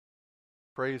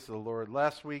Praise the Lord.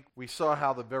 Last week we saw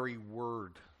how the very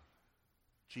Word,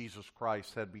 Jesus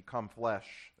Christ, had become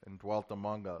flesh and dwelt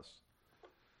among us.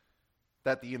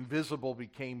 That the invisible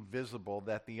became visible,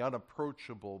 that the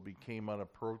unapproachable became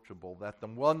unapproachable, that the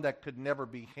one that could never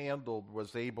be handled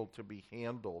was able to be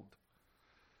handled.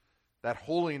 That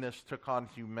holiness took on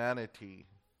humanity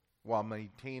while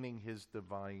maintaining his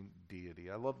divine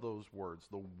deity. I love those words.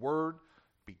 The Word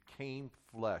became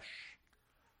flesh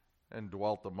and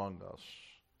dwelt among us.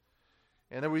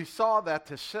 And then we saw that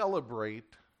to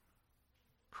celebrate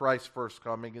Christ's first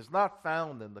coming is not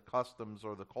found in the customs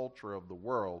or the culture of the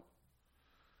world,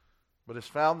 but is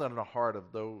found in the heart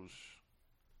of those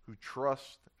who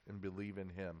trust and believe in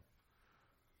him.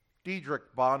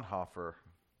 Dietrich Bonhoeffer,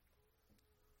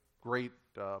 great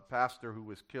pastor who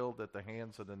was killed at the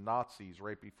hands of the Nazis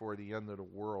right before the end of the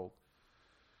world,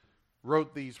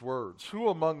 wrote these words: "Who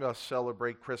among us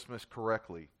celebrate Christmas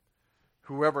correctly?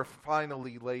 Whoever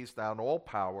finally lays down all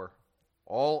power,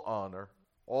 all honor,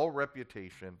 all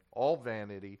reputation, all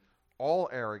vanity, all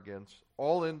arrogance,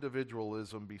 all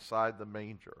individualism beside the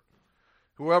manger.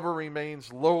 Whoever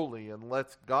remains lowly and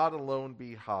lets God alone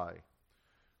be high.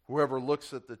 Whoever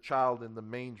looks at the child in the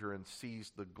manger and sees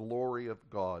the glory of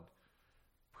God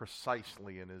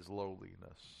precisely in his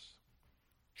lowliness."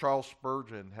 Charles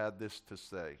Spurgeon had this to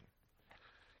say: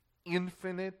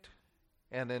 "Infinite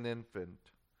and an infant,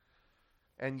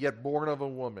 and yet born of a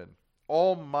woman,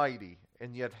 almighty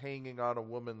and yet hanging on a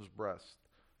woman's breast,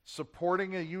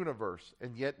 supporting a universe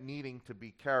and yet needing to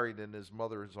be carried in his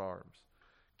mother's arms,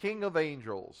 King of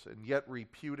angels and yet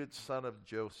reputed son of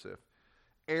Joseph,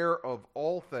 heir of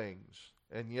all things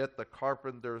and yet the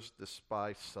carpenter's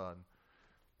despised son.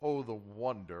 Oh, the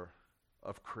wonder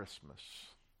of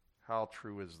Christmas." How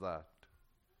true is that?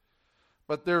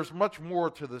 But there's much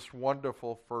more to this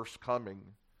wonderful first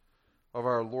coming of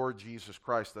our Lord Jesus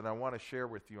Christ that I want to share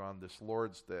with you on this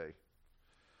Lord's Day.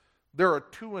 There are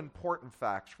two important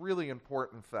facts, really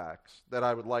important facts, that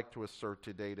I would like to assert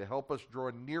today to help us draw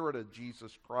nearer to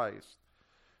Jesus Christ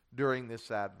during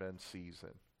this Advent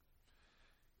season.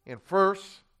 And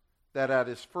first, that at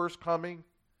his first coming,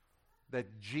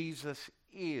 that Jesus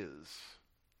is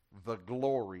the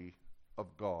glory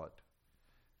of God,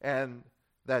 and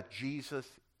that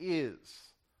Jesus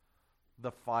is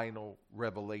the final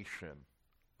revelation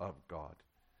of God.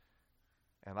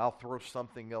 And I'll throw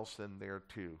something else in there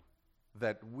too,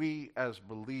 that we as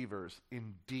believers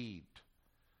indeed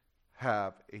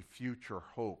have a future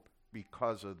hope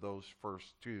because of those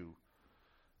first two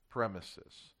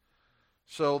premises.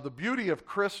 So the beauty of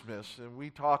Christmas, and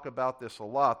we talk about this a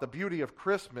lot, the beauty of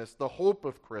Christmas, the hope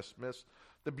of Christmas,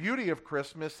 the beauty of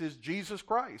Christmas is Jesus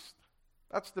Christ.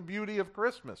 That's the beauty of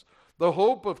Christmas. The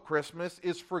hope of Christmas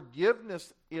is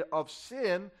forgiveness of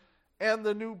sin and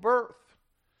the new birth.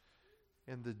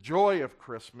 And the joy of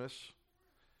Christmas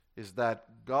is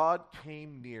that God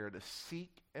came near to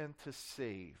seek and to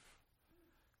save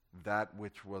that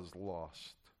which was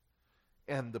lost.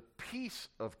 And the peace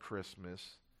of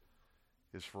Christmas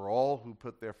is for all who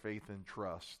put their faith and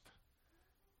trust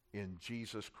in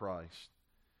Jesus Christ,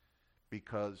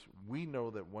 because we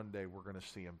know that one day we're going to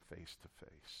see him face to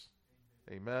face.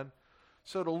 Amen?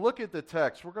 So to look at the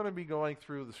text, we're going to be going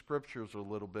through the scriptures a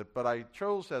little bit, but I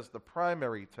chose as the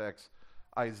primary text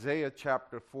Isaiah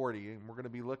chapter 40, and we're going to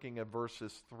be looking at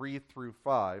verses 3 through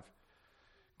 5.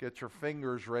 Get your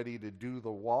fingers ready to do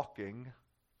the walking.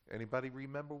 Anybody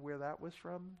remember where that was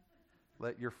from?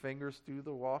 Let your fingers do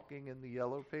the walking in the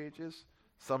yellow pages.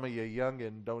 Some of you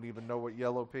youngin' don't even know what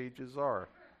yellow pages are.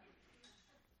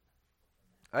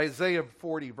 Isaiah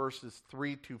 40, verses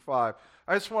 3 to 5.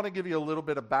 I just want to give you a little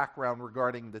bit of background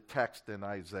regarding the text in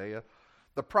Isaiah.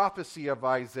 The prophecy of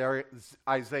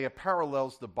Isaiah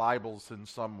parallels the Bibles in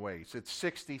some ways. It's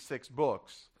 66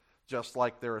 books, just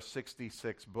like there are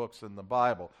 66 books in the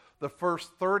Bible. The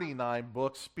first 39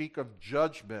 books speak of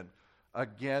judgment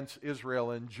against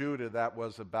Israel and Judah that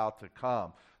was about to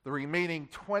come. The remaining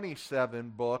 27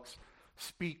 books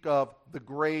speak of the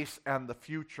grace and the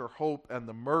future hope and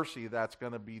the mercy that's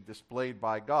going to be displayed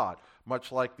by God.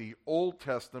 Much like the Old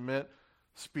Testament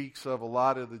speaks of a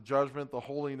lot of the judgment, the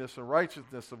holiness and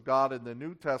righteousness of God, and the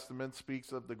New Testament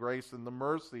speaks of the grace and the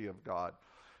mercy of God.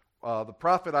 The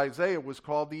prophet Isaiah was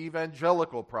called the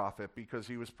evangelical prophet because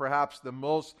he was perhaps the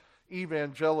most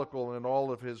evangelical in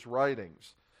all of his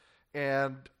writings.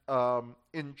 And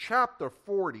in chapter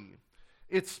 40,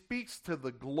 it speaks to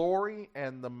the glory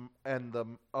and the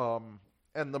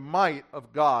might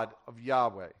of God, of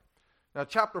Yahweh. Now,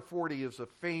 chapter 40 is a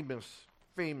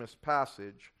famous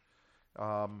passage.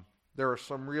 There are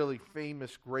some really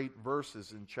famous, great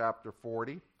verses in chapter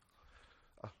 40.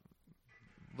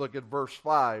 Look at verse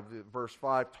 5. Verse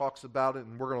 5 talks about it,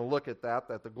 and we're going to look at that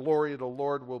the glory of the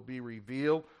Lord will be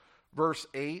revealed. Verse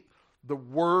 8, the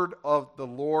word of the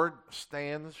Lord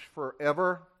stands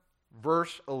forever.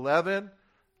 Verse 11,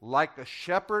 like a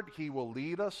shepherd, he will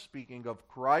lead us, speaking of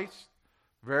Christ.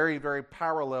 Very, very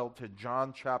parallel to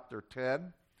John chapter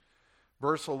 10.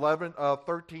 Verse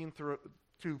 13 through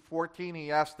to 14,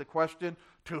 he asked the question,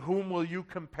 to whom will you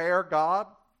compare God?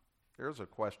 There's a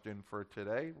question for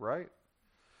today, right?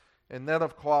 And then,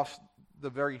 of course, the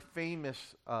very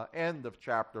famous end of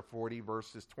chapter 40,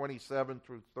 verses 27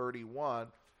 through 31,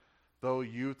 though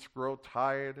youths grow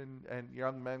tired and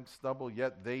young men stumble,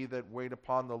 yet they that wait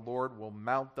upon the Lord will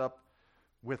mount up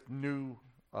with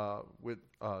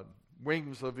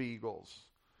wings of eagles.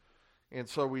 And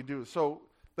so we do. So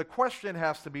the question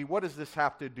has to be, what does this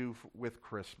have to do with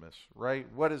Christmas, right?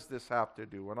 What does this have to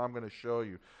do? And I'm going to show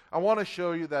you. I want to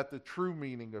show you that the true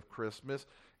meaning of Christmas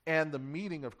and the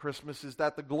meaning of Christmas is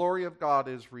that the glory of God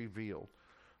is revealed.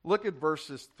 Look at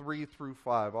verses 3 through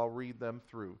 5. I'll read them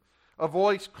through. A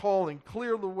voice calling,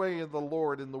 clear the way of the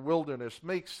Lord in the wilderness.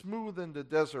 Make smooth in the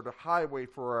desert a highway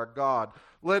for our God.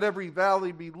 Let every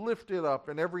valley be lifted up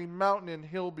and every mountain and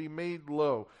hill be made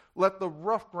low. Let the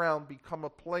rough ground become a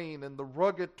plain and the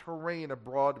rugged terrain a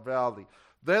broad valley.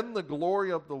 Then the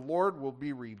glory of the Lord will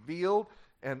be revealed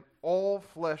and all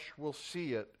flesh will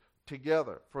see it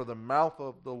together, for the mouth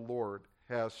of the Lord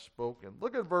has spoken.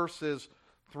 Look at verses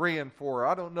 3 and 4.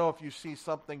 I don't know if you see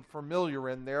something familiar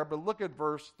in there, but look at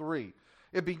verse 3.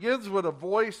 It begins with a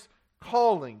voice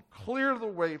calling, clear the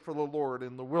way for the Lord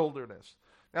in the wilderness.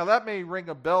 Now that may ring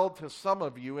a bell to some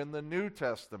of you in the New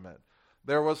Testament.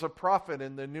 There was a prophet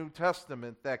in the New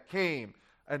Testament that came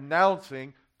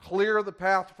announcing, clear the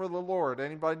path for the Lord.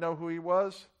 Anybody know who he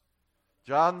was?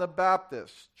 John the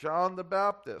Baptist. John the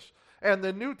Baptist. And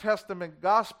the New Testament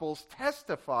Gospels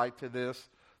testify to this,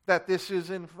 that this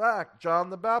is in fact John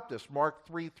the Baptist. Mark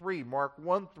 3:3, Mark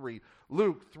 1:3,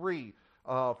 Luke 3,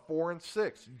 4 and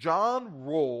 6. John's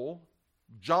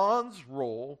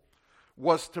role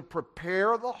was to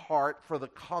prepare the heart for the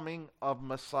coming of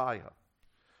Messiah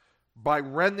by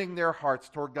rending their hearts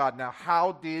toward God. Now,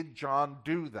 how did John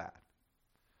do that?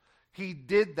 He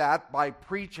did that by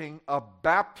preaching a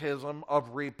baptism of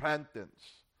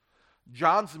repentance.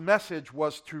 John's message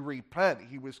was to repent.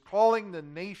 He was calling the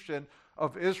nation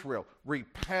of Israel,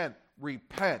 repent,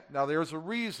 repent. Now there's a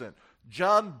reason.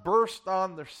 John burst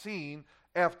on the scene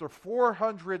after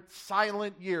 400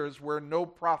 silent years where no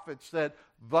prophet said,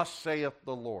 thus saith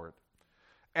the Lord.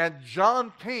 And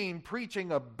John came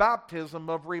preaching a baptism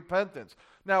of repentance.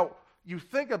 Now, you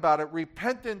think about it,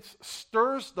 repentance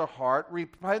stirs the heart,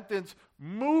 repentance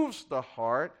moves the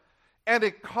heart, and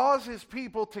it causes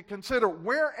people to consider,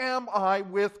 where am I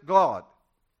with God?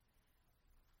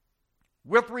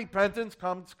 With repentance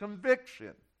comes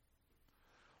conviction.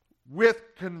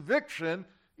 With conviction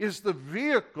is the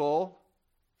vehicle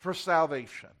for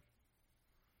salvation.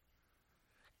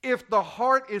 If the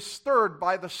heart is stirred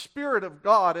by the Spirit of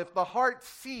God, if the heart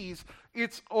sees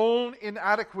its own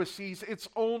inadequacies, its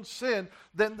own sin,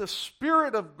 then the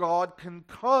Spirit of God can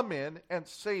come in and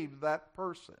save that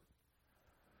person.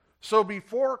 So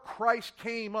before Christ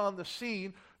came on the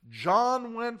scene,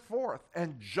 John went forth,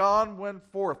 and John went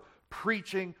forth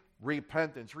preaching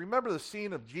repentance. Remember the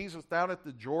scene of Jesus down at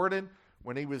the Jordan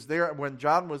when he was there, when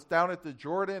John was down at the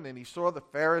Jordan and he saw the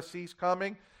Pharisees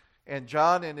coming, and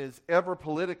John, in his ever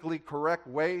politically correct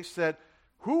way, said,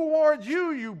 who warned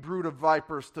you, you brood of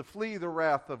vipers, to flee the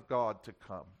wrath of God to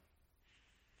come?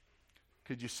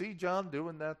 Could you see John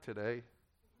doing that today?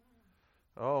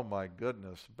 Oh my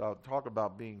goodness, talk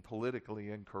about being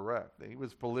politically incorrect. He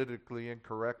was politically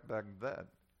incorrect back then,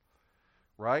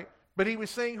 right? But he was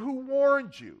saying, who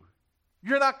warned you?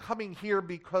 You're not coming here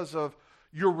because of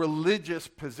your religious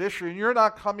position. You're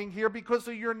not coming here because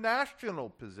of your national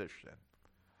position.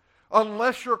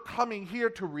 Unless you're coming here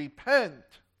to repent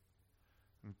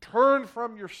and turn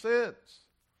from your sins,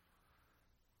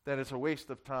 then it's a waste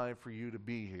of time for you to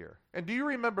be here. And do you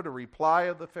remember the reply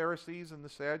of the Pharisees and the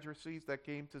Sadducees that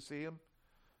came to see him?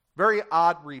 Very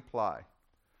odd reply.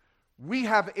 We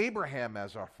have Abraham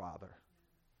as our father.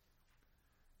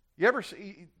 You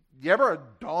ever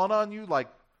dawn on you, like,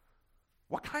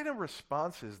 what kind of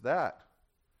response is that?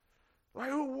 Like,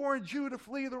 who warned you to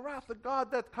flee the wrath of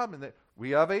God that's coming?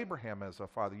 We have Abraham as our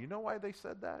father. You know why they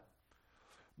said that?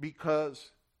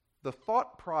 Because the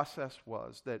thought process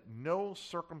was that no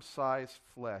circumcised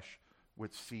flesh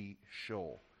would see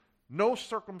Sheol. No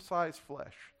circumcised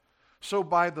flesh. So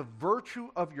by the virtue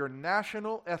of your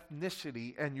national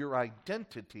ethnicity and your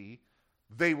identity,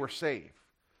 they were saved.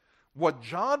 What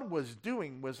John was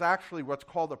doing was actually what's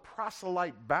called a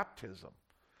proselyte baptism.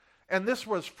 And this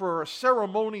was for a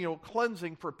ceremonial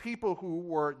cleansing for people who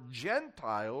were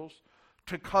Gentiles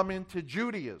to come into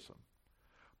Judaism.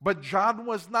 But John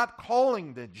was not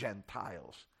calling the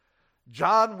Gentiles.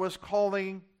 John was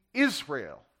calling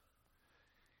Israel.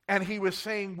 And he was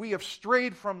saying, we have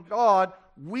strayed from God.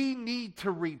 We need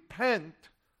to repent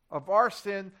of our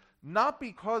sin, not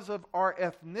because of our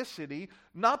ethnicity,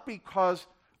 not because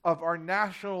of our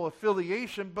national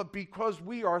affiliation, but because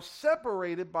we are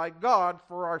separated by God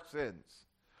for our sins.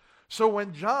 So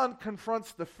when John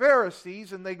confronts the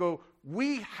Pharisees and they go,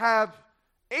 we have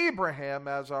Abraham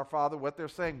as our father, what they're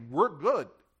saying, we're good.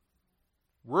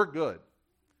 We're good.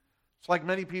 It's like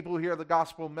many people hear the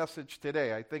gospel message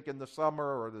today. I think in the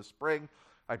summer or the spring,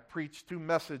 I preached 2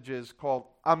 messages called,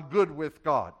 I'm good with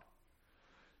God.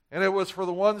 And it was for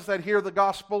the ones that hear the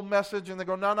gospel message and they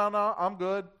go, no, I'm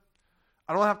good.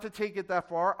 I don't have to take it that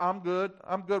far. I'm good.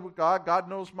 I'm good with God. God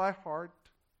knows my heart.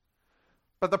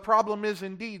 But the problem is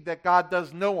indeed that God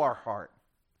does know our heart.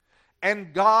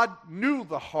 And God knew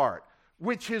the heart,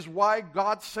 which is why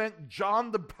God sent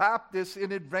John the Baptist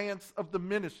in advance of the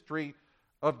ministry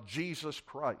of Jesus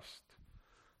Christ.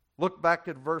 Look back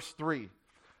at verse 3.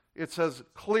 It says,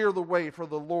 clear the way for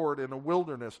the Lord in a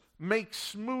wilderness. Make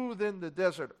smooth in the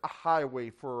desert a highway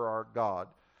for our God.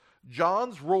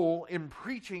 John's role in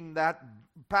preaching that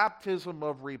baptism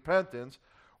of repentance,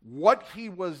 what he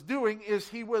was doing is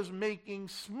he was making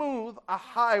smooth a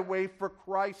highway for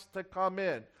Christ to come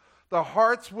in. The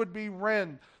hearts would be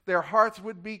rent. Their hearts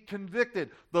would be convicted.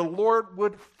 The Lord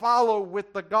would follow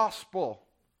with the gospel.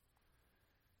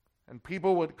 And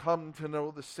people would come to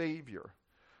know the Savior.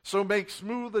 So make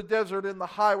smooth the desert and the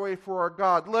highway for our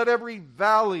God. Let every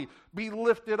valley be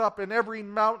lifted up and every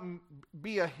mountain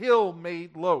be a hill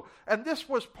made low. And this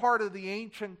was part of the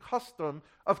ancient custom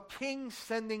of kings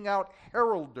sending out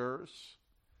heralders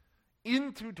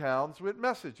into towns with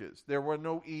messages. There were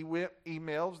no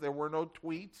emails, there were no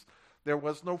tweets, there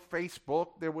was no Facebook,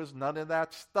 there was none of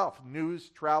that stuff. News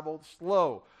traveled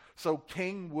slow. So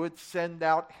king would send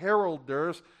out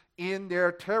heralders in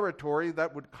their territory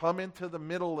that would come into the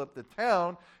middle of the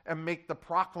town and make the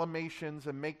proclamations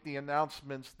and make the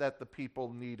announcements that the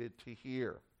people needed to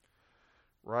hear.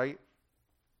 Right?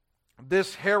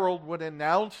 This herald would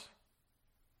announce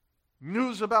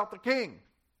news about the king.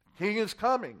 The king is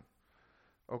coming.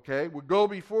 Okay? Would go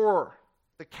before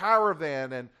the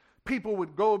caravan, and people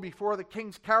would go before the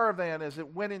king's caravan as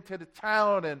it went into the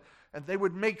town, and they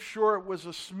would make sure it was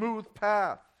a smooth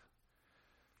path.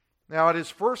 Now, at his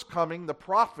first coming, the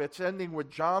prophets, ending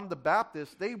with John the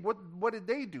Baptist, what did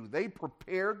they do? They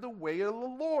prepared the way of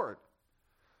the Lord.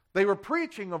 They were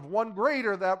preaching of one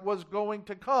greater that was going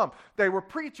to come. They were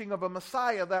preaching of a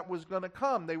Messiah that was going to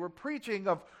come. They were preaching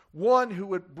of one who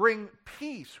would bring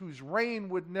peace, whose reign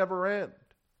would never end.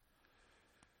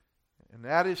 And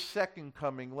at his second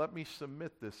coming, let me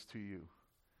submit this to you.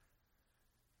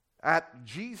 At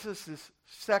Jesus'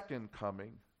 second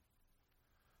coming,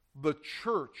 the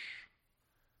church,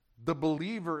 the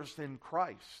believers in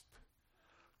Christ,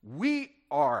 we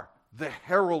are the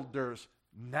heralders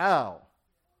now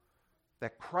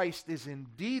that Christ is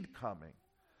indeed coming,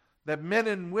 that men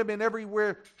and women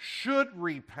everywhere should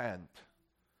repent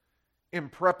in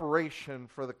preparation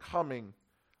for the coming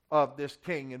of this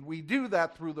King. And we do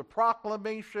that through the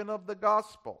proclamation of the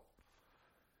gospel,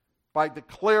 by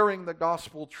declaring the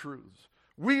gospel truths.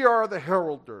 We are the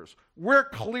heralders. We're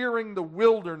clearing the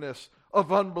wilderness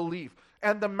of unbelief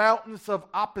and the mountains of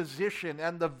opposition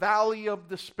and the valley of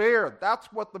despair. That's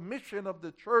what the mission of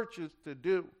the church is to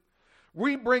do.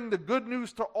 We bring the good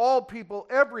news to all people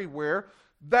everywhere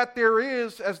that there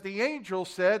is, as the angel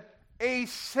said, a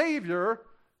Savior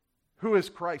who is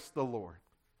Christ the Lord.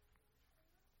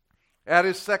 At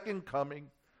his second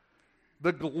coming,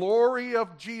 the glory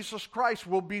of Jesus Christ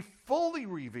will be fully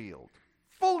revealed.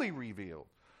 Fully revealed.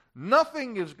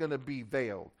 Nothing is going to be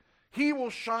veiled. He will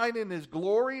shine in his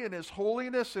glory and his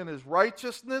holiness and his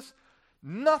righteousness.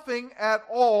 Nothing at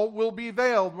all will be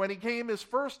veiled. When he came his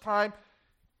first time,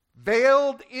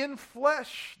 veiled in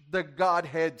flesh, the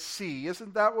Godhead see.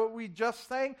 Isn't that what we just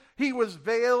sang? He was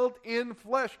veiled in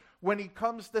flesh. When he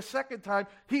comes the second time,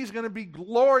 he's going to be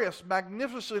glorious,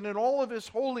 magnificent in all of his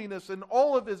holiness and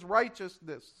all of his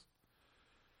righteousness.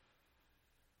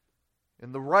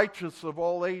 And the righteous of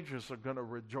all ages are going to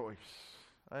rejoice.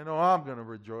 I know I'm going to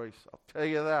rejoice. I'll tell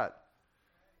you that.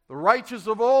 The righteous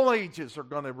of all ages are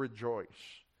going to rejoice.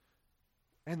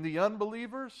 And the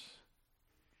unbelievers,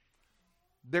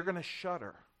 they're going to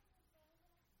shudder.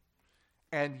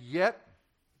 And yet,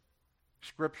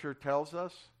 Scripture tells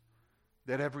us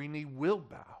that every knee will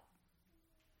bow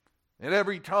And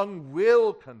every tongue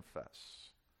will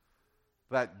confess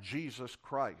that Jesus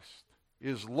Christ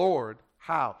is Lord.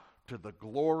 How? To the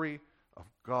glory of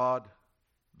God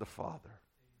the Father.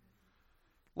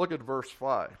 Look at verse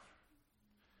 5.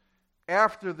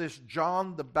 After this,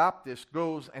 John the Baptist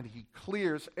goes and he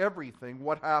clears everything.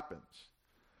 What happens?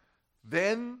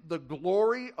 Then the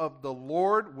glory of the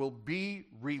Lord will be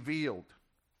revealed,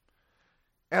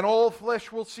 and all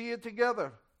flesh will see it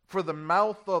together, for the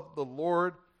mouth of the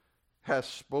Lord has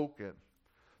spoken.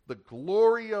 The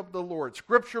glory of the Lord.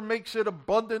 Scripture makes it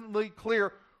abundantly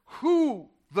clear who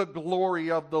the glory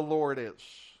of the Lord is.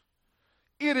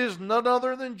 It is none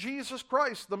other than Jesus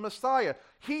Christ, the Messiah.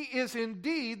 He is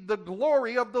indeed the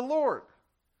glory of the Lord.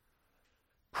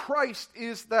 Christ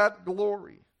is that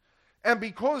glory. And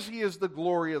because he is the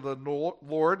glory of the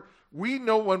Lord, we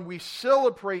know when we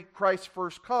celebrate Christ's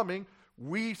first coming,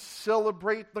 we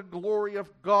celebrate the glory of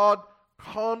God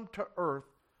come to earth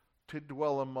to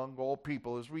dwell among all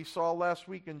people. As we saw last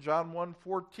week in John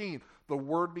 1:14, the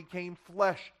Word became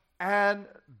flesh and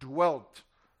dwelt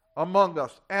among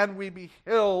us, and we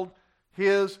beheld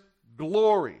his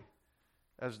glory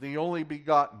as the only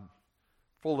begotten,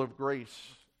 full of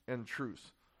grace and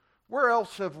truth. Where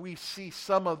else have we seen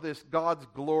some of this God's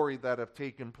glory that have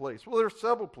taken place? Well, there are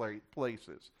several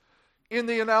places. In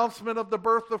the announcement of the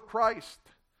birth of Christ,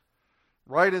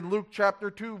 right in Luke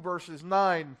chapter 2, verses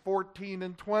 9, 14,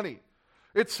 and 20.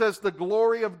 It says, the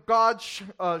glory of God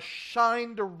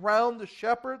shined around the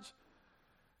shepherds,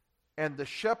 and the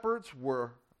shepherds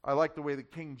were, I like the way the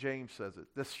King James says it,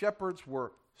 the shepherds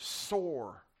were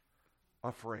sore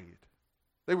afraid.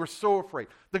 They were so afraid.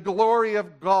 The glory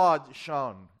of God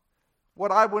shone.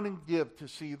 What I wouldn't give to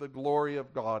see the glory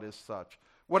of God is such.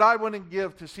 What I wouldn't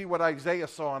give to see what Isaiah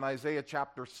saw in Isaiah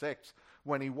chapter 6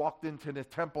 when he walked into the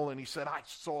temple and he said, I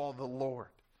saw the Lord.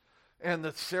 And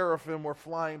the seraphim were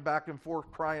flying back and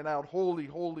forth crying out, holy,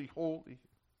 holy, holy.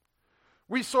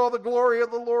 We saw the glory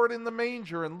of the Lord in the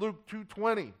manger in Luke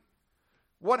 2:20.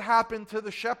 What happened to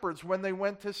the shepherds when they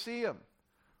went to see him?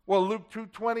 Well, Luke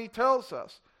 2:20 tells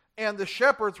us, and the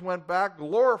shepherds went back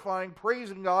glorifying,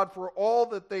 praising God for all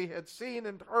that they had seen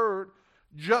and heard,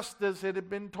 just as it had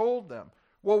been told them.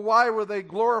 Well, why were they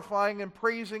glorifying and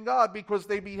praising God? Because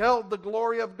they beheld the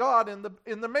glory of God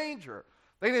in the manger.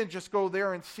 They didn't just go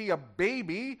there and see a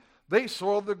baby. They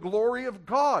saw the glory of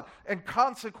God. And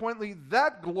consequently,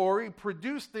 that glory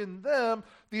produced in them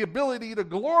the ability to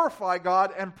glorify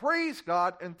God and praise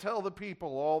God and tell the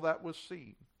people all that was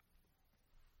seen.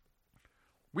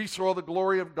 We saw the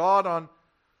glory of God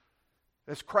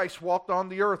as Christ walked on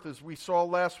the earth, as we saw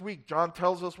last week. John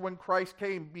tells us when Christ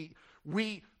came,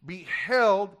 we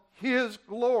beheld his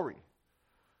glory,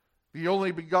 the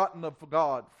only begotten of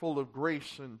God, full of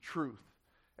grace and truth.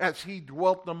 As he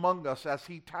dwelt among us, as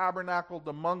he tabernacled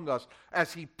among us,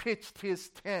 as he pitched his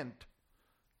tent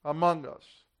among us.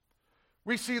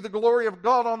 We see the glory of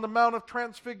God on the Mount of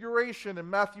Transfiguration in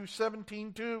Matthew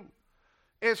 17:2.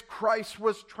 As Christ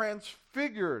was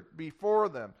transfigured before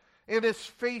them, and his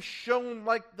face shone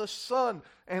like the sun,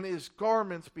 and his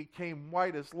garments became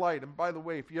white as light. And by the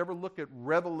way, if you ever look at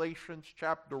Revelation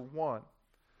chapter 1,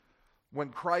 when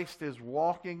Christ is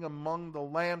walking among the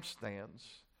lampstands,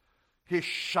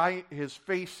 his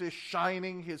face is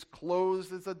shining, his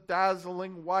clothes is a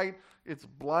dazzling white. It's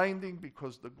blinding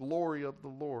because the glory of the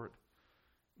Lord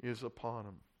is upon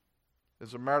him.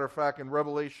 As a matter of fact, in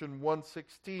Revelation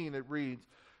 1:16, it reads,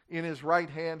 in his right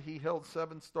hand he held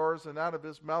 7 stars, and out of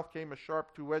his mouth came a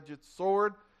sharp 2-edged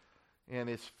sword, and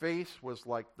his face was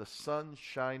like the sun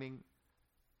shining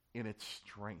in its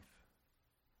strength.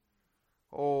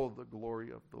 Oh, the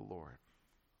glory of the Lord.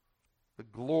 The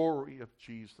glory of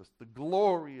Jesus. The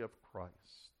glory of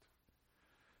Christ.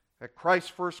 At Christ's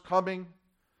first coming,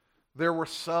 there were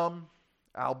some,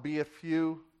 albeit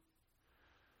few,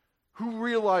 who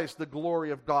realized the glory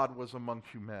of God was among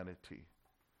humanity.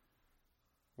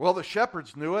 Well, the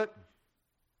shepherds knew it.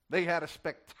 They had a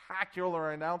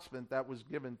spectacular announcement that was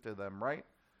given to them, right?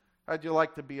 How'd you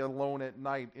like to be alone at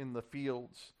night in the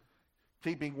fields,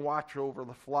 keeping watch over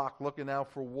the flock, looking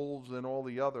out for wolves and all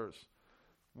the others,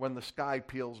 when the sky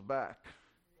peels back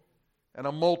and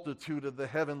a multitude of the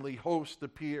heavenly host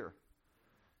appear?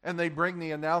 And they bring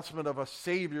the announcement of a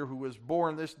Savior who was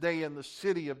born this day in the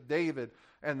city of David.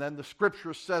 And then the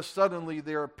scripture says suddenly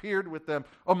there appeared with them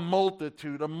a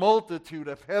multitude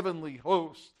of heavenly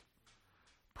hosts,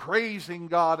 praising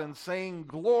God and saying,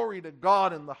 glory to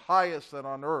God in the highest, and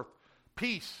on earth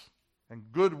peace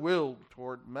and goodwill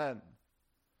toward men.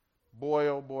 Boy,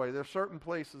 oh boy, there are certain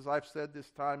places, I've said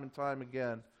this time and time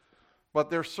again,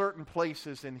 but there are certain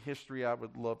places in history I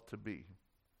would love to be.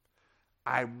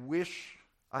 I wish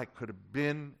I could have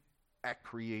been at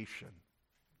creation.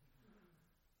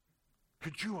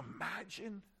 Could you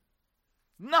imagine?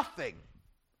 Nothing.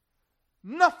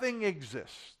 Nothing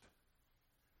exists.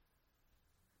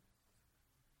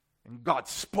 And God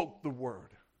spoke the word.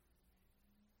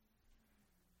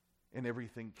 And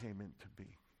everything came into being.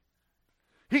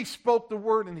 He spoke the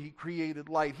word and he created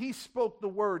light. He spoke the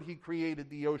word, he created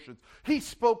the oceans. He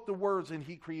spoke the words and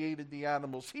he created the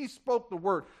animals. He spoke the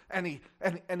word and he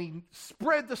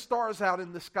spread the stars out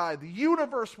in the sky. The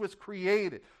universe was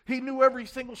created. He knew every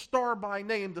single star by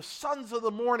name. The sons of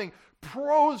the morning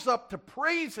rose up to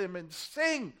praise him and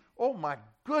sing. Oh my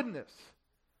goodness.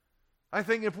 I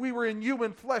think if we were in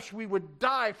human flesh, we would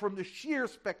die from the sheer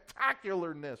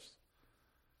spectacularness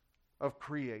of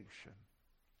creation.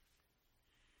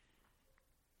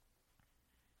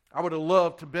 I would have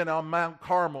loved to have been on Mount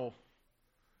Carmel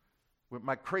with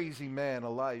my crazy man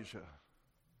Elijah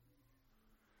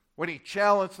when he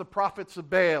challenged the prophets of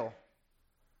Baal,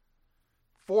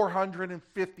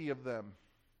 450 of them,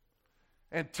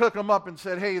 and took them up and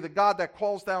said, hey, the God that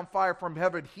calls down fire from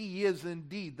heaven, he is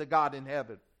indeed the God in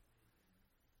heaven.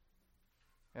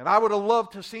 And I would have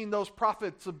loved to have seen those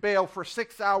prophets of Baal for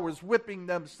 6 hours whipping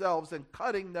themselves and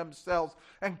cutting themselves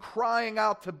and crying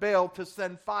out to Baal to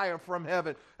send fire from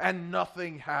heaven, and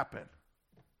nothing happened.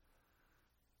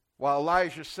 While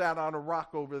Elijah sat on a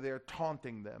rock over there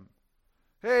taunting them.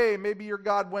 Hey, maybe your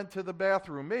God went to the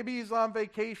bathroom. Maybe he's on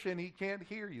vacation. He can't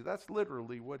hear you. That's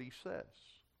literally what he says.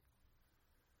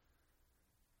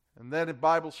 And then the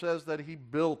Bible says that he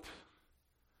built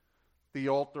the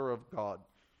altar of God.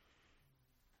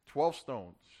 12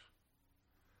 stones.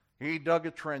 He dug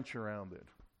a trench around it.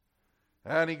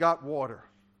 And he got water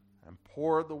and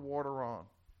poured the water on.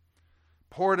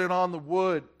 Poured it on the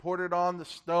wood, poured it on the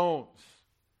stones.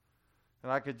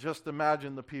 And I could just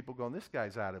imagine the people going, this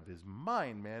guy's out of his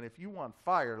mind, man. If you want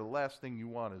fire, the last thing you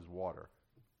want is water.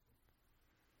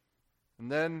 And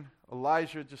then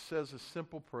Elijah just says a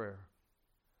simple prayer.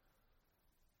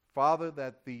 Father,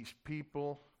 that these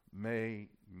people may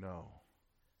know.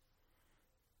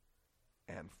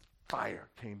 And fire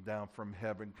came down from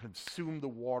heaven, consumed the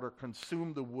water,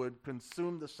 consumed the wood,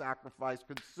 consumed the sacrifice,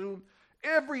 consumed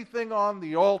everything on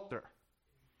the altar.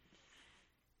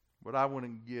 What I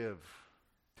wouldn't give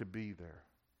to be there.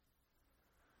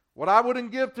 What I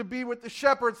wouldn't give to be with the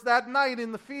shepherds that night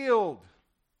in the field.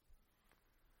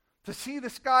 To see the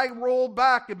sky roll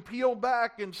back and peel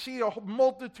back and see a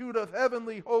multitude of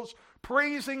heavenly hosts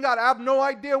praising God. I have no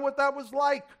idea what that was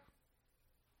like.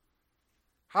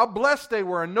 How blessed they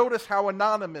were, and notice how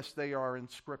anonymous they are in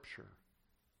Scripture.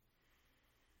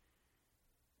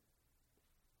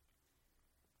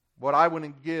 What I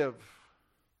wouldn't give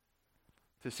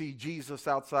to see Jesus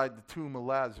outside the tomb of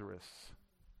Lazarus.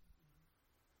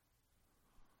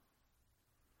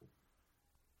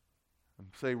 And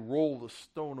say, roll the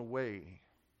stone away.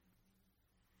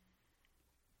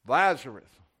 Lazarus,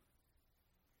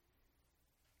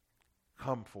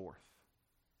 come forth.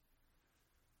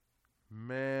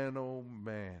 Man, oh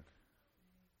man.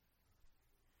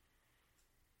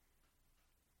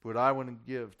 What I wouldn't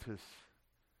give to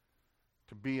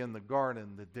be in the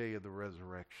garden the day of the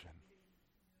resurrection.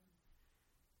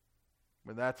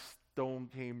 When that stone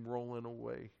came rolling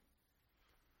away.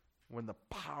 When the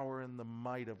power and the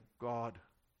might of God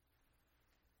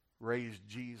raised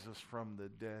Jesus from the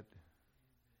dead.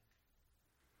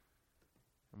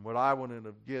 And what I wouldn't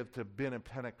have give to have been at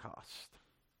Pentecost.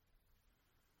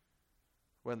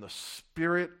 When the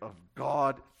Spirit of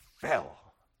God fell.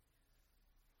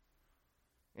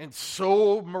 And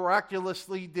so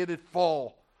miraculously did it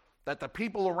fall that the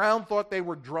people around thought they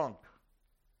were drunk.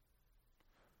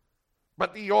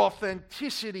 But the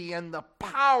authenticity and the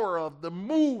power of the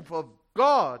move of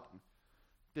God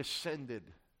descended.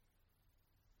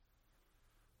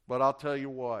 But I'll tell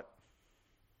you what,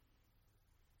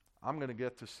 I'm going to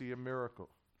get to see a miracle.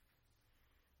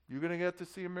 You're going to get to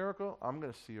see a miracle? I'm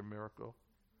going to see a miracle.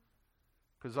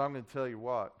 Because I'm going to tell you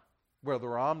what,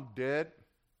 whether I'm dead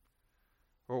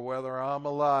or whether I'm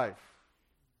alive,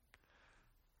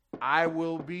 I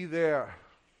will be there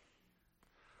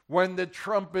when the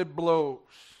trumpet blows,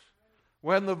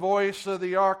 when the voice of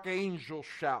the archangel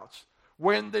shouts,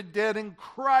 when the dead in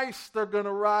Christ are going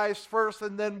to rise first,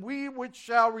 and then we which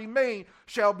shall remain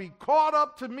shall be caught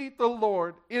up to meet the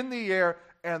Lord in the air,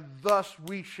 and thus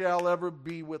we shall ever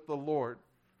be with the Lord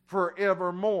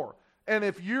forevermore. And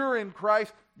if you're in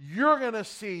Christ, you're going to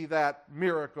see that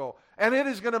miracle. And it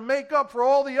is going to make up for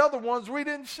all the other ones we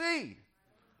didn't see.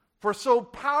 For so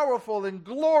powerful and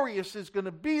glorious is going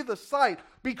to be the sight,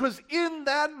 because in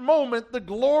that moment, the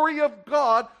glory of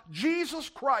God, Jesus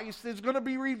Christ, is going to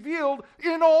be revealed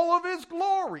in all of His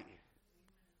glory.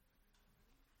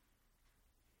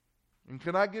 And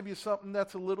can I give you something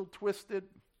that's a little twisted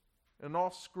and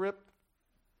off script?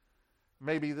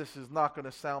 Maybe this is not going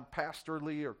to sound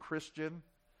pastorly or Christian.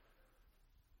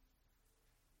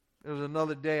 There's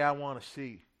another day I want to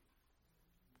see.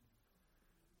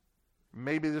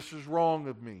 Maybe this is wrong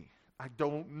of me. I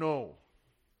don't know.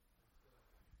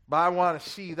 But I want to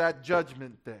see that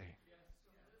judgment day.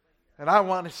 And I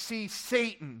want to see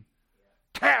Satan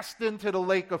cast into the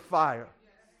lake of fire.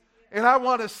 And I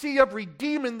want to see every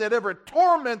demon that ever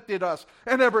tormented us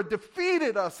and ever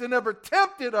defeated us and ever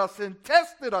tempted us and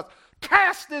tested us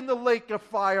cast in the lake of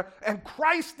fire, and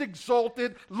Christ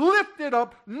exalted, lifted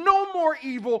up, no more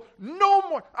evil, no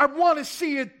more. I want to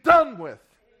see it done with.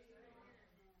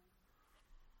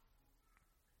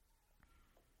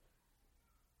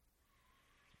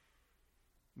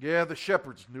 Yeah, the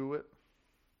shepherds knew it.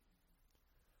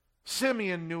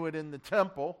 Simeon knew it in the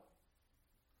temple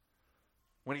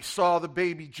when he saw the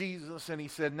baby Jesus, and he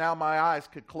said, "Now my eyes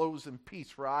could close in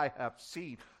peace, for I have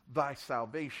seen thy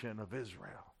salvation of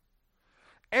Israel."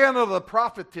 Anna the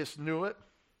prophetess knew it.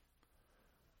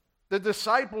 The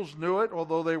disciples knew it,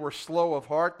 although they were slow of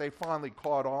heart, they finally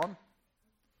caught on.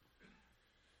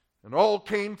 And all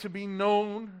came to be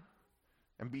known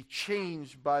and be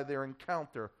changed by their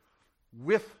encounter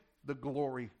with the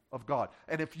glory of God.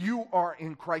 And if you are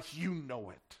in Christ, you know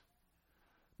it.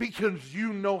 Because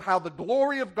you know how the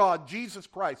glory of God, Jesus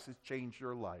Christ, has changed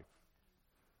your life.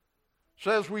 So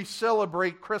as we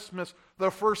celebrate Christmas, the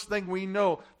first thing we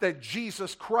know that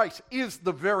Jesus Christ is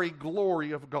the very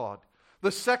glory of God.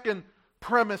 The second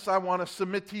premise I want to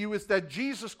submit to you is that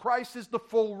Jesus Christ is the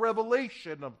full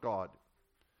revelation of God.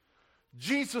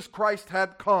 Jesus Christ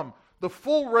had come, the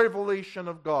full revelation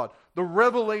of God, the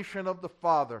revelation of the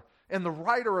Father. And the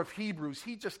writer of Hebrews,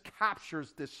 he just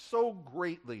captures this so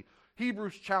greatly.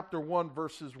 Hebrews chapter 1,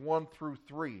 verses 1 through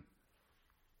 3.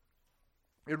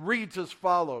 It reads as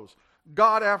follows.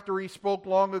 God, after He spoke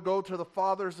long ago to the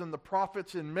fathers and the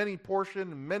prophets in many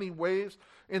portions, in many ways,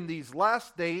 in these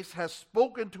last days, has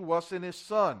spoken to us in His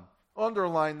Son.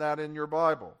 Underline that in your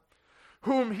Bible.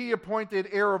 Whom He appointed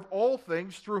heir of all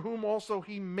things, through whom also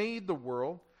He made the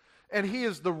world. And He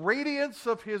is the radiance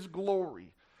of His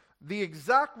glory, the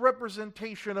exact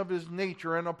representation of His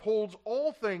nature, and upholds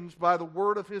all things by the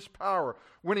word of His power.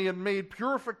 When He had made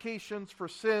purifications for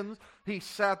sins, He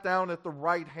sat down at the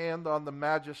right hand on the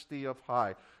majesty of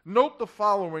high. Note the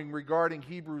following regarding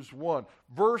Hebrews 1.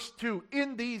 Verse 2,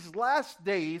 in these last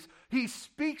days, He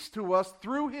speaks to us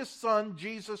through His Son,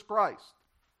 Jesus Christ.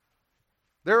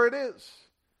 There it is.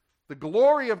 The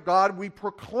glory of God, we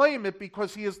proclaim it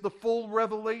because He is the full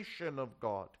revelation of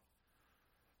God.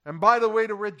 And by the way,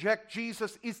 to reject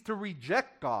Jesus is to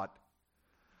reject God.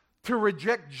 To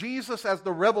reject Jesus as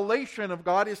the revelation of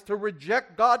God is to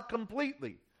reject God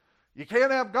completely. You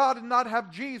can't have God and not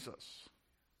have Jesus.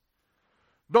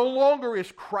 No longer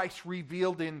is Christ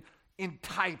revealed in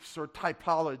types or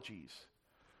typologies.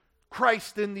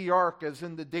 Christ in the ark as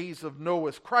in the days of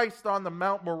Noah. Christ on the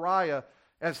Mount Moriah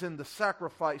as in the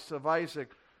sacrifice of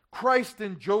Isaac. Christ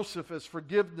in Joseph as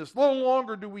forgiveness. No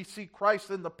longer do we see Christ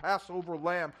in the Passover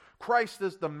lamb. Christ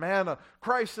as the manna.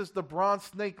 Christ as the bronze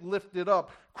snake lifted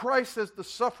up. Christ as the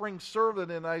suffering servant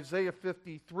in Isaiah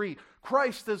 53.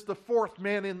 Christ as the fourth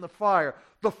man in the fire.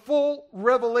 The full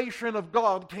revelation of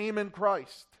God came in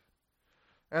Christ.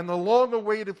 And the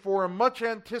long-awaited for and much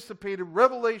anticipated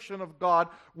revelation of God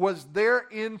was there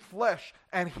in flesh,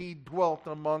 and He dwelt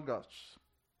among us.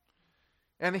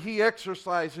 And He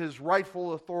exercised His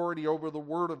rightful authority over the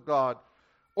Word of God,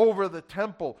 over the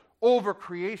temple, over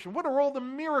creation. What are all the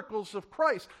miracles of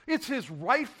Christ? It's His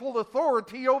rightful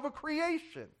authority over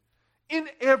creation in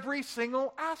every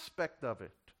single aspect of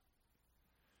it.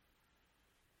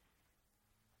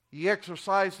 He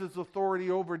exercised His authority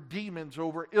over demons,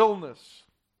 over illness,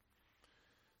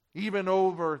 even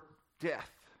over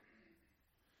death.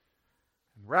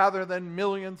 Rather than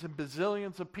millions and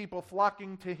bazillions of people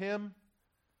flocking to Him,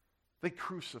 they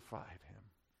crucified Him.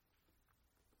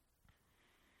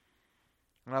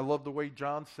 And I love the way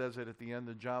John says it at the end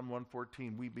of John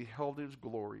 1:14. We beheld His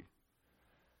glory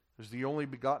as the only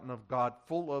begotten of God,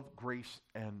 full of grace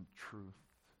and truth.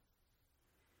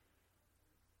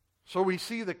 So we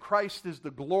see that Christ is the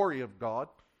glory of God.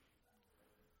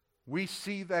 We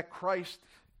see that Christ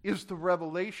is the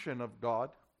revelation of God.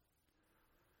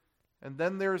 And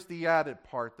then there's the added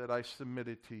part that I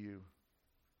submitted to you.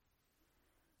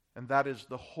 And that is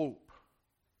the hope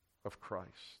of Christ.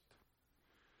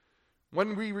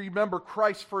 When we remember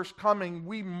Christ's first coming,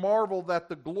 we marvel that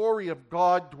the glory of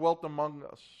God dwelt among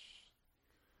us.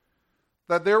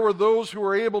 That there were those who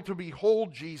were able to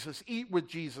behold Jesus, eat with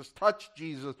Jesus, touch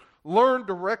Jesus, learn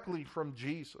directly from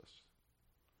Jesus.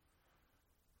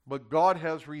 But God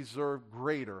has reserved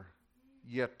greater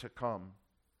yet to come.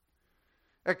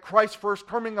 At Christ's first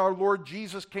coming, our Lord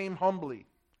Jesus came humbly.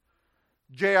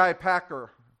 J.I.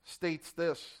 Packer states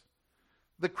this: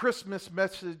 the Christmas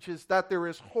message is that there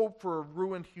is hope for a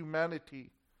ruined humanity,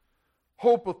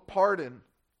 hope of pardon,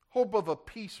 hope of a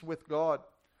peace with God,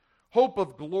 hope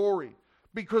of glory,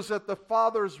 because at the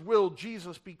Father's will,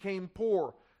 Jesus became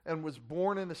poor and was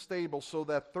born in a stable so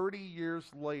that 30 years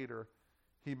later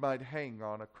he might hang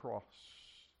on a cross.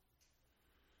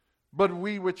 But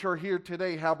we which are here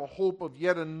today have a hope of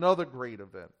yet another great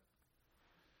event,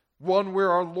 one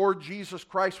where our Lord Jesus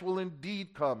Christ will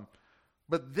indeed come.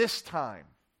 But this time,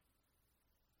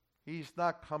 he's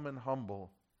not coming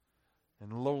humble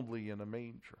and lonely in a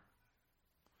manger,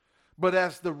 but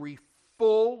as the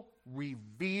full,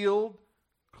 revealed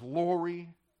glory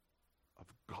of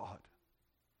God.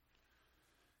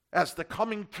 As the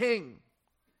coming King,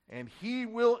 and he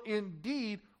will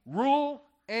indeed rule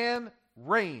and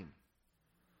reign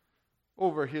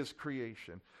over his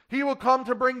creation. He will come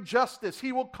to bring justice.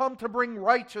 He will come to bring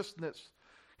righteousness.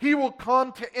 He will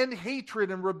come to end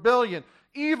hatred and rebellion.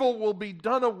 Evil will be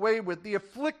done away with. The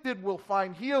afflicted will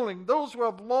find healing. Those who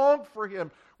have longed for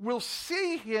him will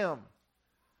see him.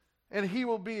 And he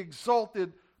will be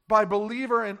exalted by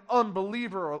believer and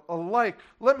unbeliever alike.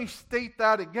 Let me state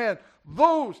that again.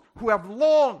 Those who have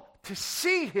longed to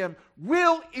see him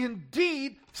will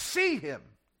indeed see him.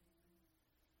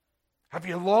 Have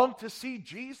you longed to see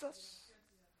Jesus?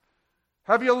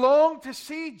 Have you longed to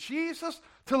see Jesus,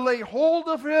 to lay hold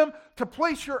of him, to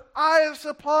place your eyes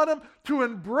upon him, to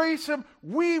embrace him?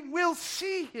 We will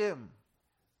see him.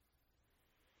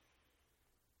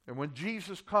 And when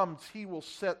Jesus comes, he will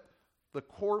set the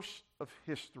course of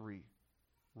history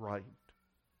right.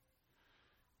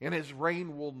 And his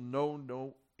reign will know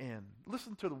no end.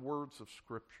 Listen to the words of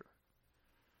Scripture.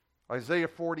 Isaiah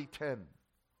 40:10.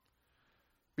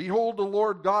 Behold, the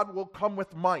Lord God will come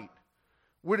with might,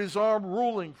 with his arm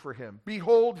ruling for him.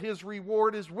 Behold, his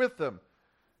reward is with him,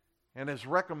 and his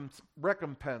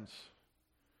recompense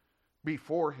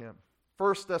before him.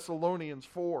 1 Thessalonians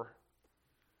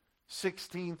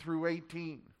 4:16 through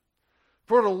 18.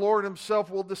 For the Lord himself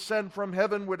will descend from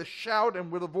heaven with a shout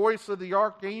and with the voice of the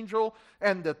archangel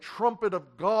and the trumpet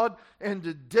of God, and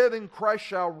the dead in Christ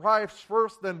shall rise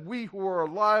first. Then we who are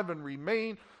alive and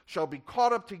remain shall be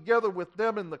caught up together with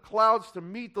them in the clouds to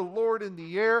meet the Lord in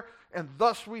the air, and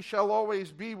thus we shall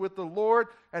always be with the Lord.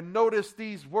 And notice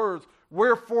these words: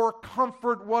 wherefore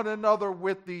comfort one another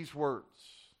with these words.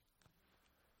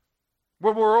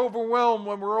 When we're overwhelmed,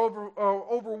 when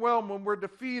we're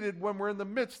defeated, when we're in the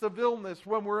midst of illness,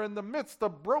 when we're in the midst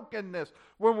of brokenness,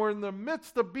 when we're in the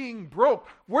midst of being broke,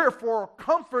 wherefore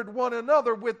comfort one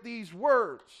another with these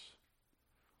words.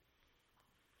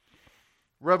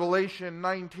 Revelation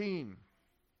 19,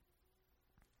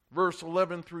 verse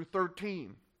 11 through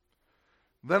 13.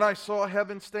 Then I saw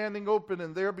heaven standing open,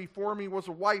 and there before me was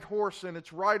a white horse, and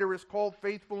its rider is called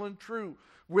Faithful and True.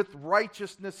 With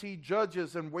righteousness he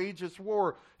judges and wages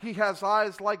war. He has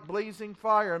eyes like blazing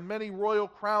fire, and many royal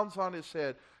crowns on his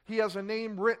head. He has a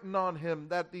name written on him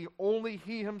that only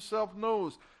he himself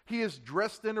knows. He is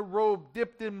dressed in a robe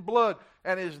dipped in blood,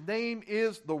 and his name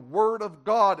is the Word of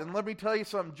God. And let me tell you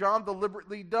something, John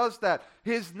deliberately does that.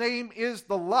 His name is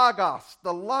the Logos,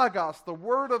 the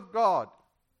Word of God.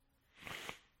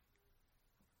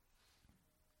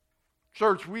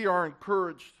 Church, we are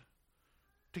encouraged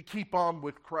to keep on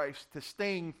with Christ, to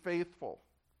staying faithful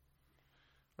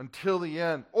until the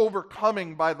end,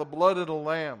 overcoming by the blood of the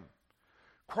Lamb.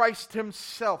 Christ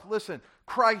himself, listen,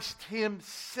 Christ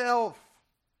himself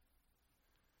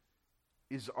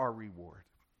is our reward.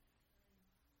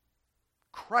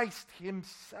 Christ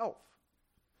himself.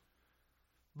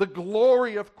 The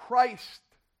glory of Christ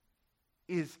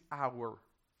is our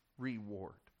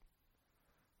reward.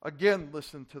 Again,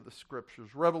 listen to the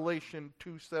scriptures. Revelation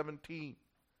 2:17.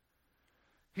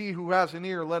 He who has an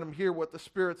ear, let him hear what the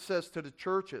Spirit says to the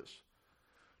churches.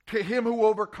 To him who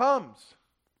overcomes,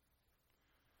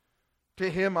 to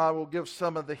him I will give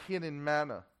some of the hidden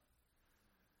manna.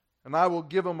 And I will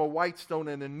give him a white stone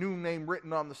and a new name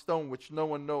written on the stone, which no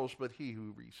one knows but he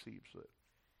who receives it.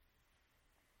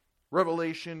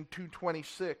 Revelation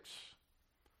 2:26.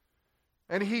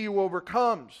 And he who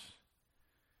overcomes,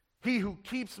 he who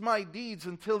keeps my deeds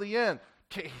until the end,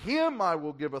 to him I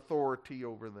will give authority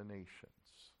over the nations.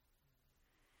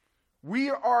 We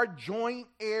are joint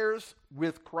heirs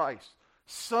with Christ,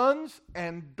 sons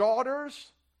and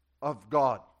daughters of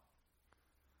God.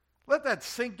 Let that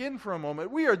sink in for a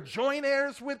moment. We are joint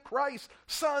heirs with Christ,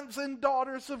 sons and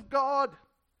daughters of God.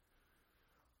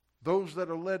 Those that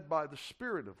are led by the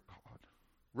Spirit of God.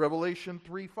 Revelation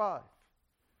 3:5.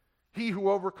 He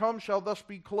who overcomes shall thus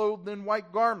be clothed in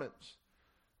white garments.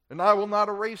 And I will not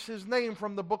erase his name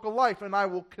from the book of life, and I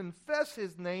will confess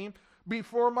his name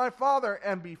before my Father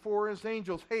and before his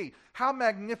angels. Hey, how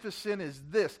magnificent is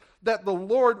this, that the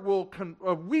Lord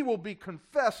we will be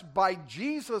confessed by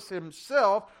Jesus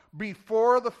himself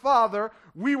before the Father.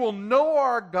 We will know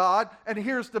our God, and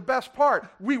here's the best part,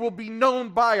 we will be known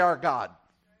by our God.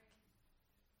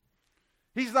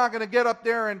 He's not going to get up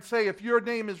there and say, if your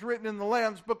name is written in the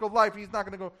Lamb's book of life, he's not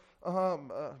going to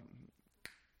go,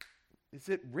 is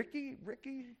it Ricky?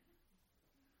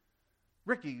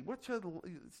 Ricky, what's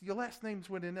your last name's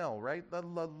with an L, right?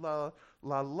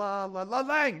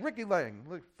 Lang, Ricky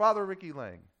Lang, Father Ricky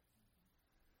Lang.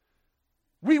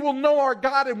 We will know our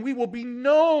God and we will be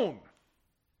known.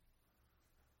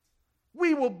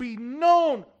 We will be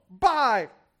known by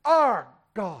our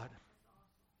God.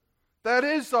 That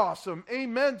is awesome.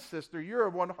 Amen, sister.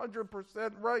 You're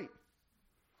 100% right.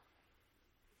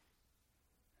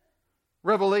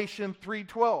 Revelation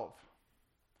 3:12.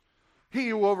 He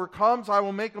who overcomes, I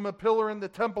will make him a pillar in the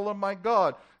temple of my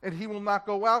God, and he will not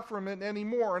go out from it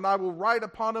anymore. And I will write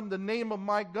upon him the name of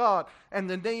my God, and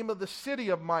the name of the city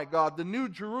of my God, the new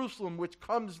Jerusalem, which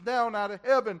comes down out of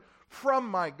heaven from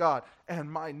my God, and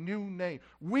my new name.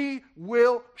 We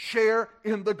will share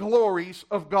in the glories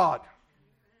of God.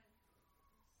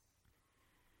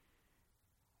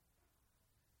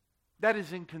 That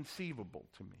is inconceivable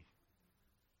to me.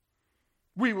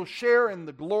 We will share in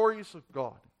the glories of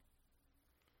God.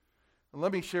 And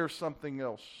let me share something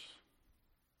else.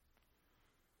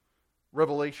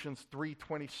 Revelations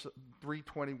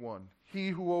 3:21. He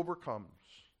who overcomes,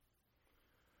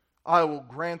 I will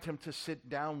grant him to sit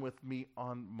down with me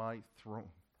on my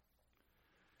throne,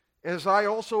 as I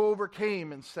also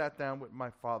overcame and sat down with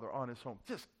my Father on his throne.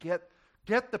 Just get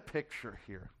the picture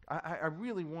here. I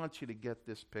really want you to get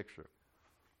this picture.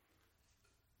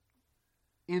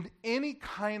 In any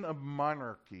kind of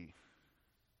monarchy,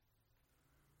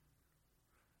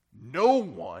 no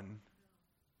one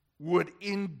would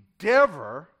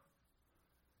endeavor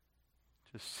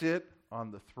to sit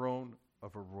on the throne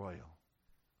of a royal.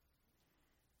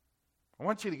 I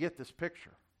want you to get this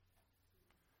picture.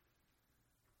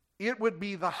 It would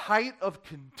be the height of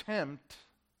contempt,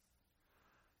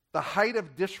 the height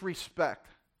of disrespect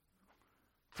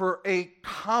for a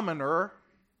commoner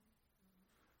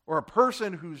or a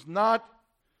person who's not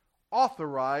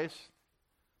authorized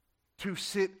to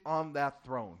sit on that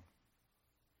throne.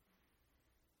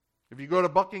 If you go to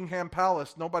Buckingham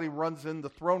Palace, nobody runs in the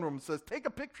throne room and says, take a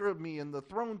picture of me in the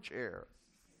throne chair.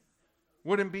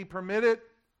 Wouldn't be permitted.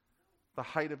 The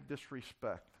height of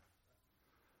disrespect.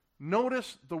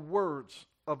 Notice the words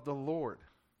of the Lord.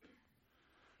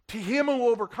 To him who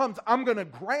overcomes, I'm going to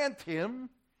grant him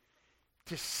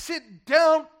to sit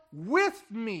down with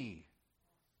me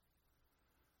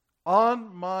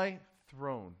on my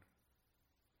throne,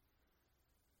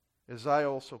 as I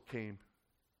also came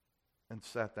and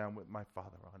sat down with my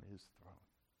Father on his throne.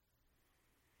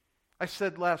 I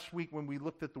said last week when we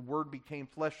looked at the Word became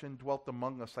flesh and dwelt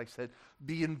among us, I said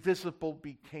the invisible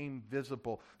became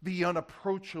visible. The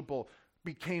unapproachable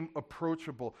became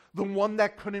approachable. The one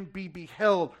that couldn't be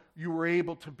beheld, you were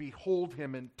able to behold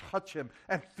him and touch him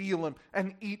and feel him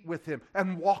and eat with him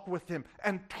and walk with him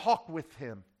and talk with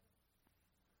him.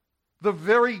 The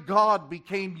very God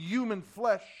became human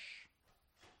flesh.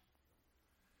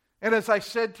 And as I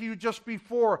said to you just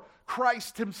before,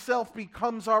 Christ himself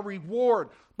becomes our reward.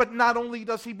 But not only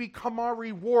does he become our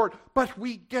reward, but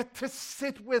we get to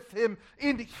sit with him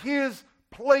in his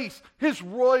place, his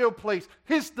royal place,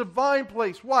 his divine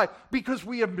place. Why? Because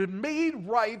we have been made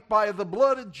right by the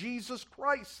blood of Jesus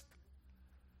Christ.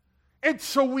 And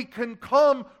so we can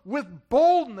come with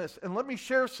boldness. And let me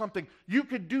share something. You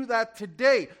could do that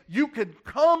today. You can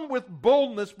come with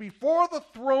boldness before the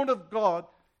throne of God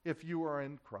if you are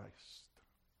in Christ.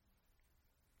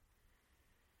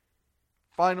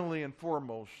 Finally and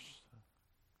foremost,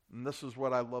 and this is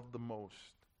what I love the most,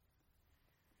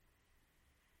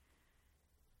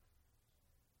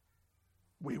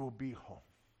 we will be home.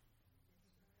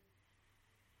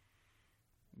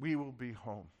 We will be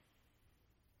home.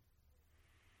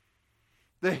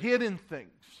 The hidden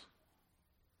things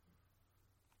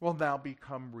will now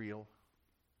become real.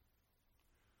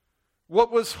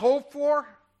 What was hoped for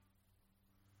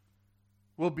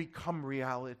will become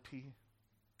reality.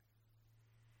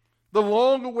 The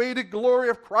long-awaited glory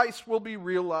of Christ will be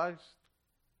realized.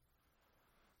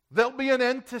 There'll be an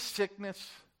end to sickness,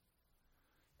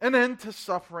 an end to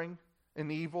suffering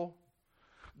and evil.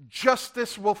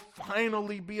 Justice will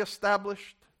finally be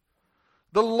established.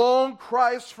 The long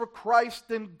cries for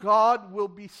Christ and God will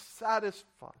be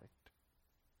satisfied.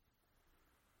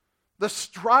 The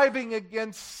striving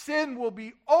against sin will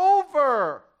be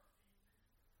over.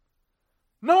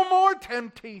 No more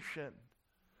temptation.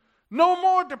 No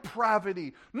more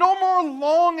depravity. No more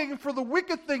longing for the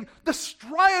wicked thing. The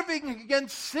striving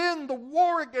against sin, the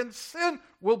war against sin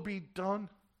will be done.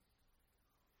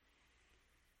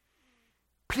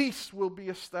 Peace will be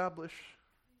established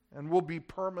and will be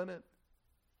permanent.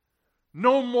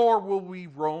 No more will we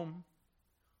roam.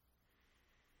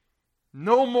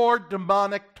 No more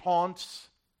demonic taunts.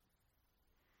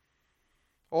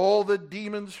 All the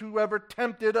demons who ever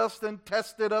tempted us and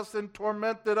tested us and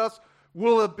tormented us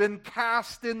will have been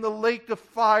cast in the lake of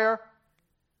fire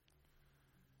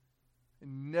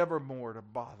and never more to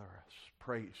bother us.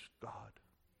 Praise God.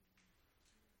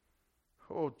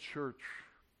 Oh, church,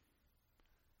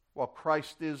 while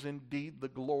Christ is indeed the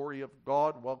glory of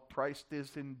God, while Christ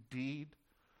is indeed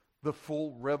the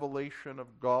full revelation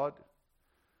of God,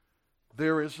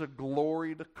 there is a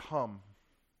glory to come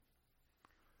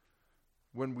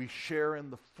when we share in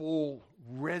the full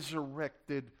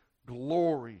resurrected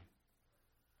glory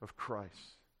of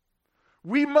Christ.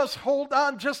 We must hold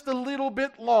on just a little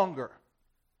bit longer.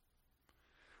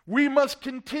 We must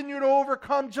continue to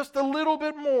overcome just a little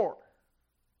bit more.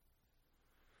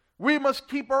 We must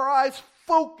keep our eyes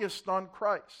focused on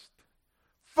Christ,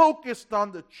 focused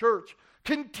on the church.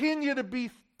 Continue to be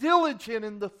diligent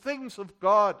in the things of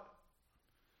God.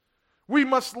 We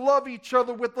must love each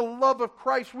other with the love of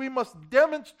Christ. We must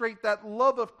demonstrate that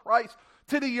love of Christ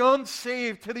to the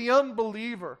unsaved, to the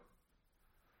unbeliever.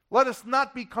 Let us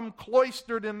not become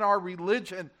cloistered in our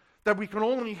religion, that we can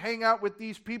only hang out with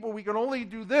these people, we can only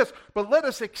do this, but let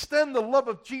us extend the love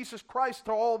of Jesus Christ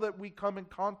to all that we come in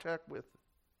contact with.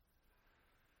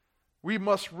 We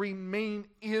must remain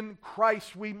in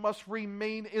Christ. We must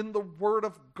remain in the Word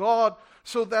of God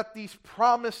so that these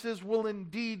promises will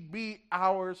indeed be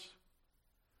ours.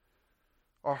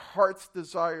 Our heart's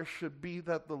desire should be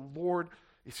that the Lord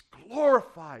is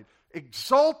glorified,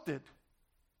 exalted,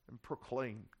 and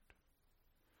proclaimed.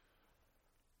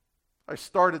 I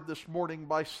started this morning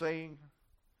by saying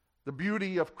the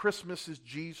beauty of Christmas is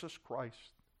Jesus Christ.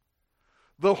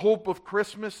 The hope of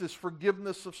Christmas is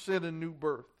forgiveness of sin and new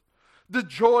birth. The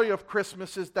joy of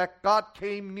Christmas is that God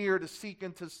came near to seek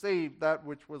and to save that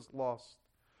which was lost.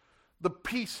 The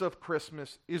peace of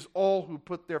Christmas is all who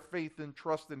put their faith and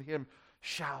trust in Him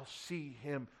shall see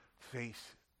Him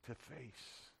face to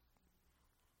face.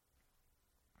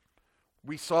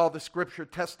 We saw the Scripture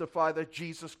testify that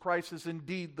Jesus Christ is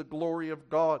indeed the glory of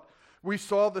God. We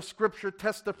saw the Scripture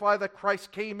testify that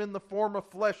Christ came in the form of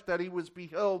flesh, that He was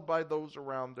beheld by those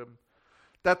around Him.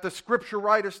 That the Scripture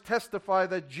writers testify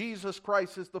that Jesus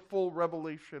Christ is the full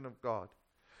revelation of God.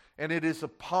 And it is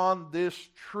upon this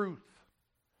truth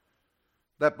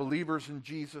that believers in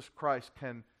Jesus Christ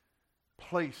can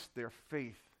place their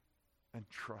faith and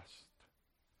trust.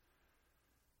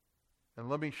 And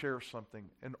let me share something.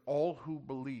 And all who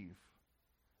believe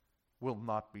will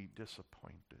not be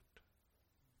disappointed.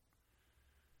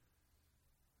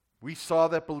 We saw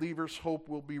that believers' hope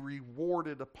will be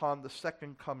rewarded upon the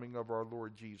second coming of our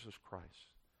Lord Jesus Christ,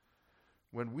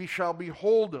 when we shall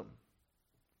behold Him,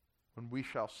 when we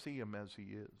shall see Him as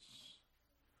He is.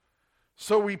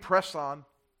 So we press on,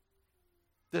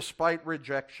 despite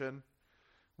rejection.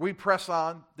 We press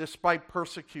on, despite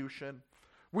persecution.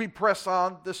 We press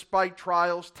on, despite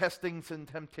trials, testings, and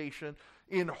temptation,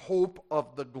 in hope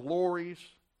of the glorious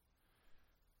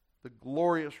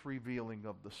revealing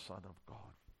of the Son of God.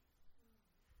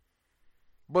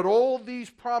 But all these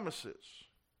promises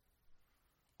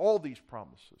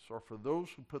are for those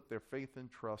who put their faith and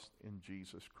trust in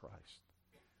Jesus Christ.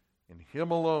 In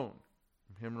Him alone,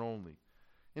 in Him only.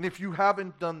 And if you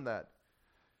haven't done that,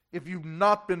 if you've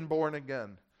not been born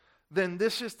again, then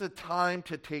this is the time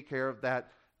to take care of that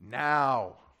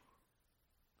now.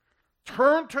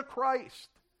 Turn to Christ.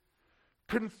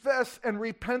 Confess and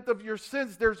repent of your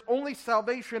sins. There's only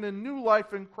salvation and new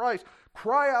life in Christ.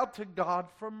 Cry out to God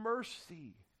for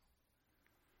mercy.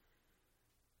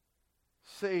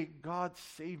 Say, God,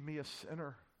 save me a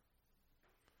sinner.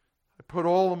 I put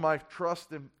all of my trust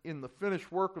in the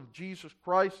finished work of Jesus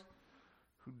Christ,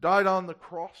 who died on the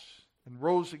cross and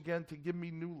rose again to give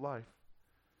me new life.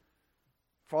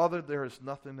 Father, there is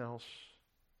nothing else.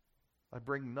 I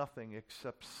bring nothing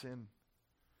except sin.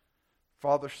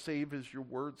 Father, save as your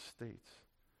word states.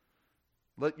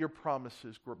 Let your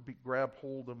promises grab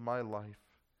hold of my life.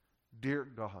 Dear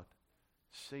God,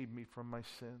 save me from my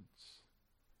sins.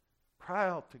 Cry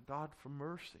out to God for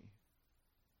mercy.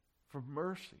 For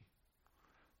mercy.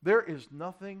 There is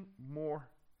nothing more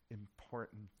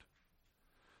important.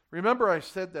 Remember I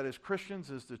said that as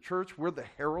Christians, as the church, we're the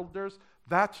heralders.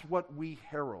 That's what we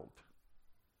herald.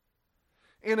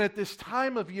 And at this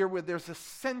time of year where there's a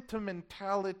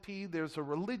sentimentality, there's a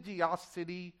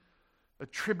religiosity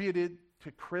attributed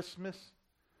to Christmas,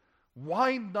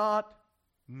 why not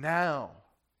now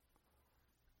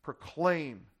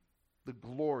proclaim the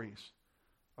glories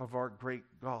of our great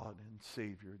God and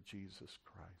Savior, Jesus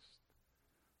Christ?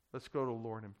 Let's go to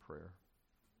Lord in prayer.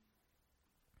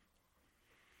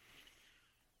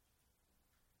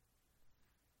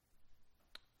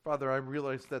 Father, I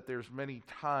realize that there's many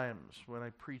times when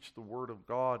I preach the Word of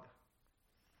God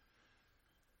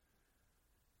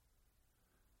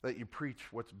that you preach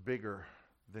what's bigger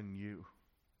than you.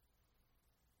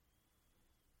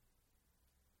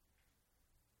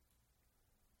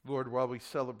 Lord, while we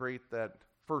celebrate that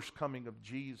first coming of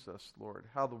Jesus, Lord,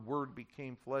 how the Word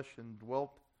became flesh and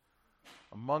dwelt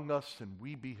among us, and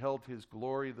we beheld His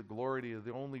glory, the glory of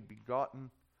the only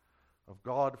begotten of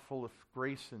God, full of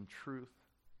grace and truth.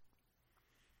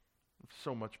 It's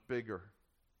so much bigger.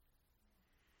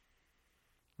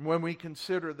 When we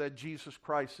consider that Jesus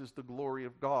Christ is the glory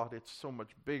of God, it's so much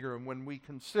bigger. And when we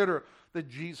consider that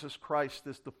Jesus Christ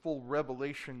is the full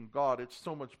revelation of God, it's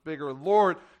so much bigger,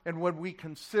 Lord. And when we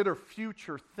consider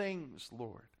future things,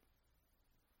 Lord,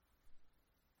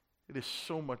 it is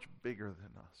so much bigger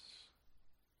than us.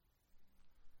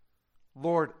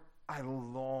 Lord, I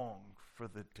long for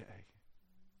the day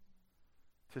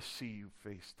to see you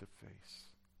face to face.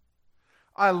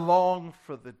 I long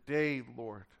for the day,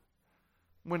 Lord,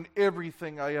 when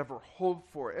everything I ever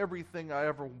hoped for, everything I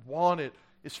ever wanted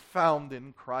is found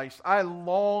in Christ. I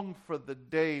long for the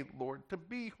day, Lord, to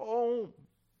be home,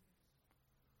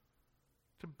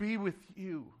 to be with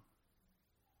you.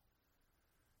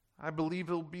 I believe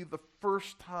it'll be the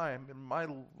first time in my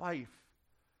life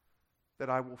that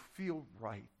I will feel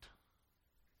right.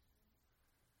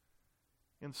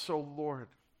 And so, Lord,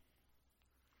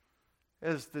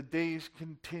 as the days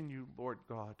continue, Lord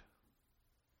God,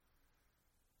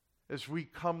 as we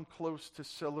come close to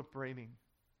celebrating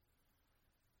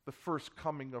the first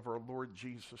coming of our Lord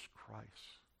Jesus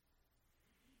Christ,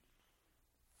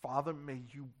 Father, may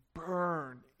you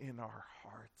burn in our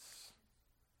hearts.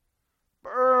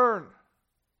 Burn!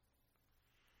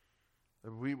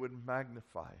 That we would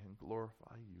magnify and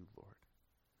glorify you, Lord.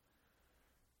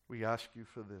 We ask you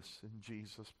for this in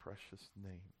Jesus' precious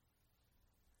name.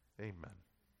 Amen.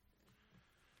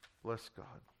 Bless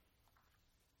God.